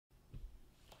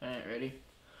Alright, ready?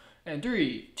 And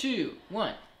 3, 2,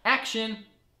 1, action!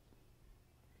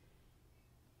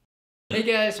 Hey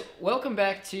guys, welcome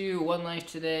back to One Life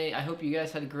Today. I hope you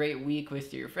guys had a great week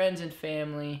with your friends and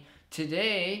family.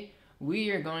 Today, we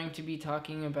are going to be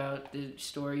talking about the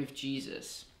story of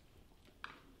Jesus.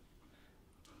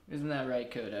 Isn't that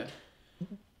right, Coda?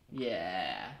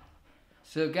 Yeah.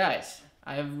 So guys,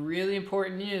 I have really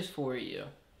important news for you.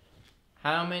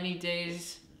 How many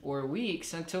days or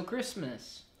weeks until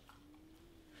Christmas?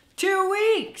 2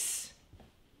 weeks!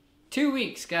 2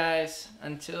 weeks, guys,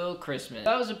 until Christmas.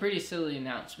 That was a pretty silly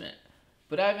announcement,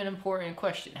 but I have an important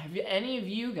question. Have any of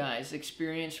you guys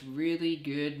experienced really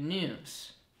good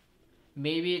news?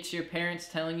 Maybe it's your parents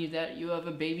telling you that you have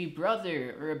a baby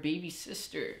brother or a baby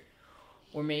sister.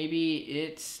 Or maybe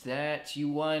it's that you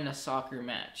won a soccer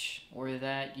match, or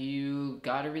that you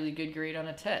got a really good grade on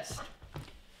a test.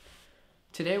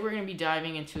 Today we're going to be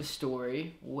diving into a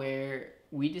story where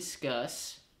we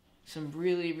discuss some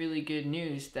really, really good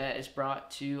news that is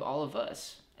brought to all of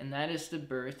us, and that is the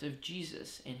birth of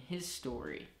Jesus and his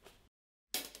story.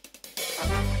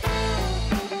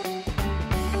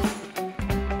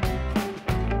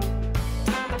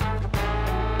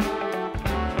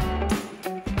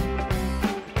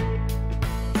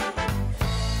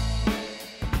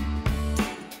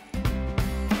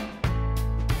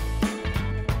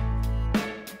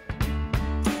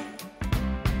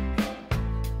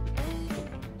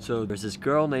 So there's this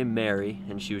girl named Mary,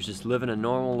 and she was just living a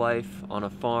normal life on a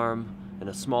farm in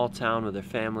a small town with her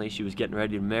family. She was getting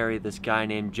ready to marry this guy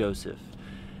named Joseph.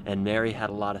 And Mary had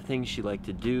a lot of things she liked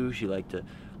to do. She liked to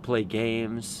play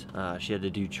games. She had to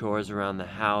do chores around the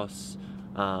house.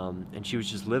 And she was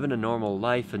just living a normal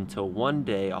life until one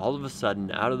day, all of a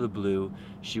sudden, out of the blue,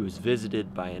 she was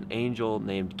visited by an angel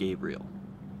named Gabriel.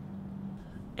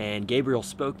 And Gabriel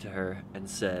spoke to her and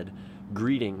said,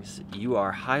 "Greetings, you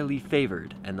are highly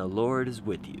favored, and the Lord is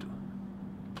with you."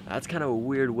 That's kind of a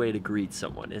weird way to greet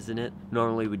someone, isn't it?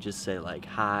 Normally we just say like,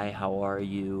 "Hi, how are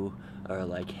you?" Or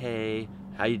like, "Hey,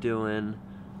 how you doing?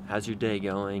 How's your day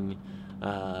going?"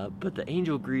 But the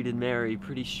angel greeted Mary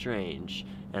pretty strange,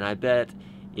 and I bet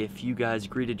if you guys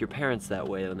greeted your parents that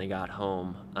way when they got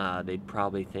home, they'd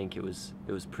probably think it was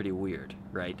pretty weird,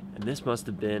 right? And this must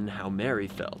have been how Mary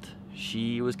felt.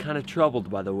 She was kind of troubled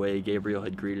by the way Gabriel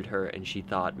had greeted her, and she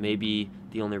thought maybe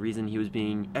the only reason he was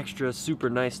being extra super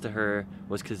nice to her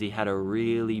was because he had a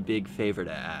really big favor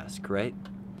to ask, right?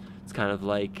 It's kind of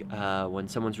like when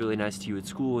someone's really nice to you at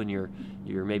school and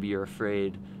you're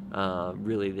afraid,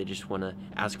 really they just want to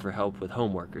ask for help with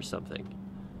homework or something.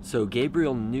 So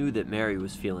Gabriel knew that Mary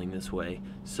was feeling this way,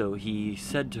 so he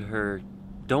said to her,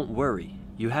 "Don't worry,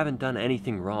 you haven't done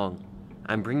anything wrong.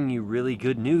 I'm bringing you really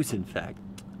good news, in fact.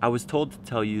 I was told to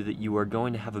tell you that you are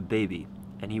going to have a baby,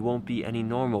 and he won't be any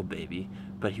normal baby,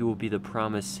 but he will be the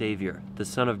promised Savior, the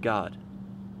Son of God."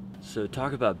 So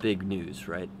talk about big news,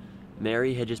 right?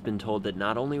 Mary had just been told that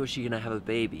not only was she going to have a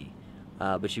baby,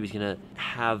 but she was going to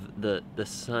have the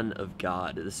Son of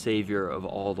God, the Savior of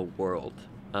all the world.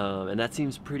 And that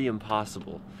seems pretty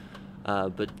impossible.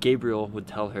 But Gabriel would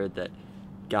tell her that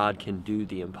God can do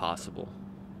the impossible.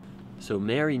 So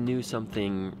Mary knew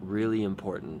something really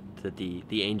important that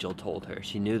the angel told her.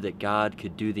 She knew that God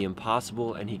could do the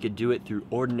impossible, and he could do it through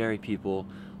ordinary people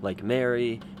like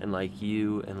Mary and like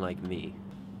you and like me.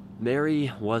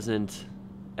 Mary wasn't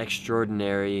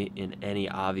extraordinary in any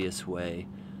obvious way.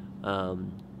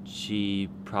 She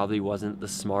probably wasn't the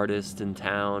smartest in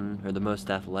town or the most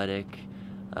athletic,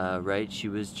 right? She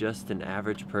was just an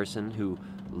average person who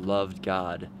loved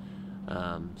God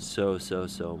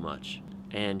so much.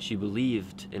 And she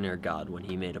believed in her God when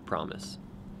he made a promise.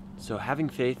 So having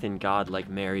faith in God like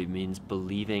Mary means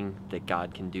believing that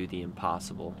God can do the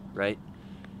impossible, right?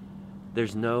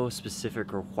 There's no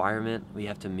specific requirement we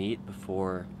have to meet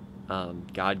before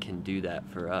God can do that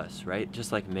for us, right?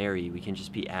 Just like Mary, we can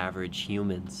just be average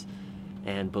humans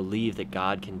and believe that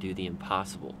God can do the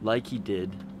impossible, like he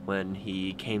did when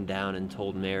he came down and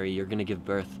told Mary, "You're going to give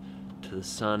birth to the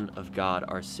Son of God,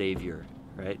 our Savior,"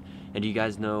 right? And do you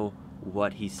guys know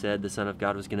what he said the Son of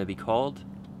God was going to be called?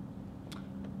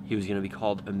 He was going to be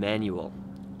called Emmanuel,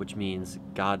 which means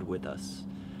God with us.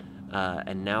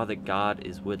 And now that God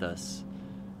is with us,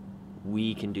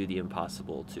 we can do the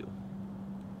impossible too.